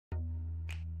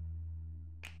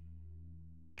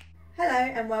Hello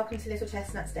and welcome to Little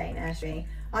Chestnuts Day Nursery.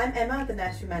 I'm Emma, the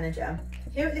nursery manager.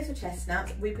 Here at Little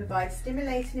Chestnuts, we provide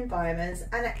stimulating environments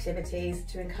and activities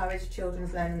to encourage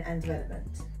children's learning and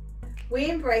development. We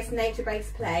embrace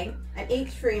nature-based play and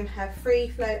each room have free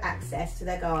flow access to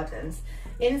their gardens.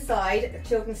 Inside,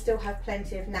 children still have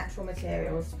plenty of natural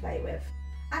materials to play with.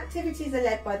 Activities are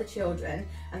led by the children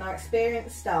and our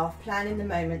experienced staff plan in the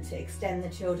moment to extend the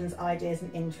children's ideas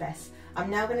and interests. I'm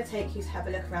now going to take you to have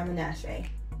a look around the nursery.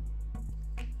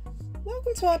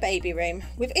 Welcome to our baby room.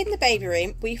 Within the baby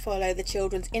room, we follow the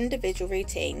children's individual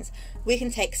routines. We can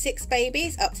take 6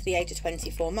 babies up to the age of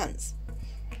 24 months.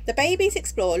 The babies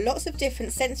explore lots of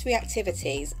different sensory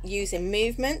activities using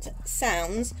movement,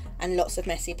 sounds and lots of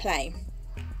messy play.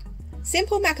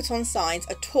 Simple Makaton signs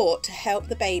are taught to help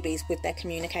the babies with their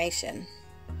communication.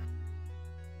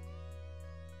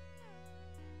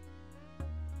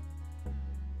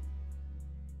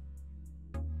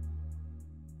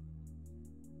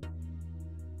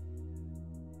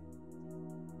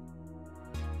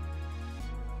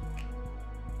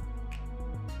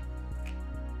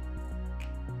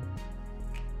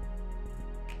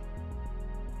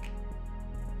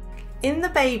 In the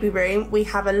baby room, we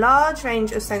have a large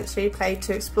range of sensory play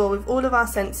to explore with all of our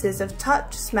senses of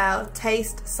touch, smell,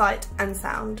 taste, sight and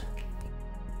sound.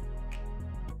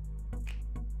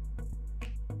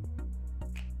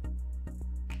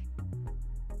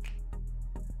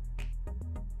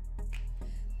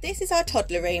 This is our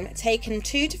toddler room, taken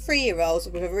 2 to 3-year-olds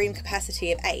with a room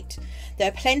capacity of 8. There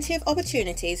are plenty of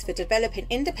opportunities for developing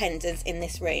independence in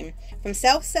this room, from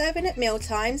self-serving at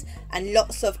mealtimes and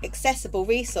lots of accessible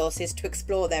resources to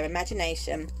explore their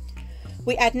imagination.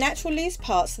 We add natural loose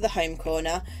parts to the home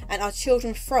corner and our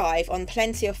children thrive on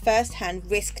plenty of first-hand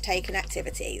risk-taking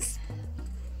activities.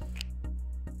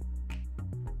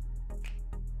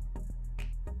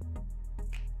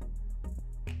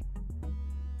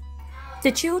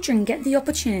 The children get the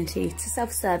opportunity to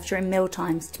self-serve during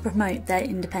mealtimes to promote their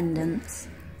independence.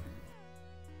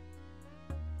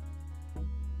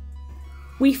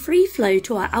 We free flow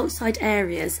to our outside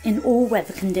areas in all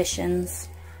weather conditions.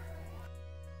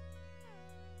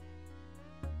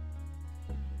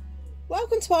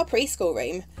 Welcome to our preschool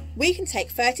room. We can take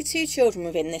 32 children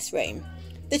within this room.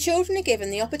 The children are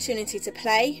given the opportunity to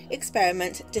play,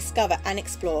 experiment, discover and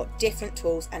explore different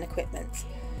tools and equipment.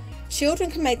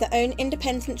 Children can make their own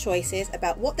independent choices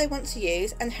about what they want to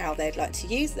use and how they'd like to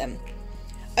use them.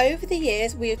 Over the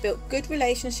years, we have built good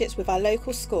relationships with our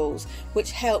local schools,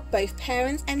 which help both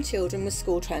parents and children with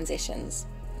school transitions.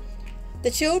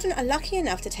 The children are lucky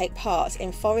enough to take part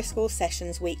in forest school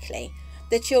sessions weekly.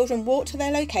 The children walk to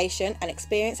their location and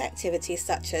experience activities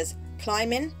such as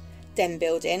climbing, den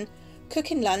building,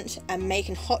 cooking lunch and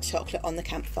making hot chocolate on the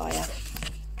campfire.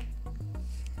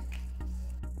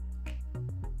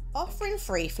 Offering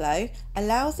free flow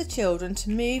allows the children to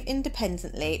move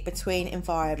independently between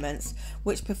environments,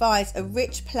 which provides a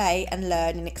rich play and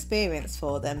learning experience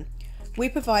for them. We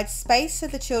provide space so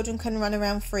the children can run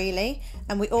around freely,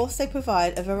 and we also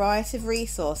provide a variety of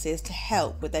resources to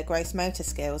help with their gross motor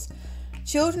skills.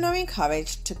 Children are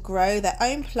encouraged to grow their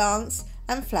own plants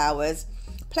and flowers,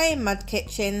 play in mud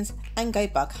kitchens and go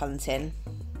bug hunting.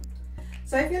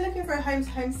 So if you're looking for a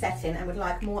home-to-home setting and would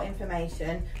like more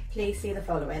information, please see the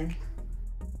following.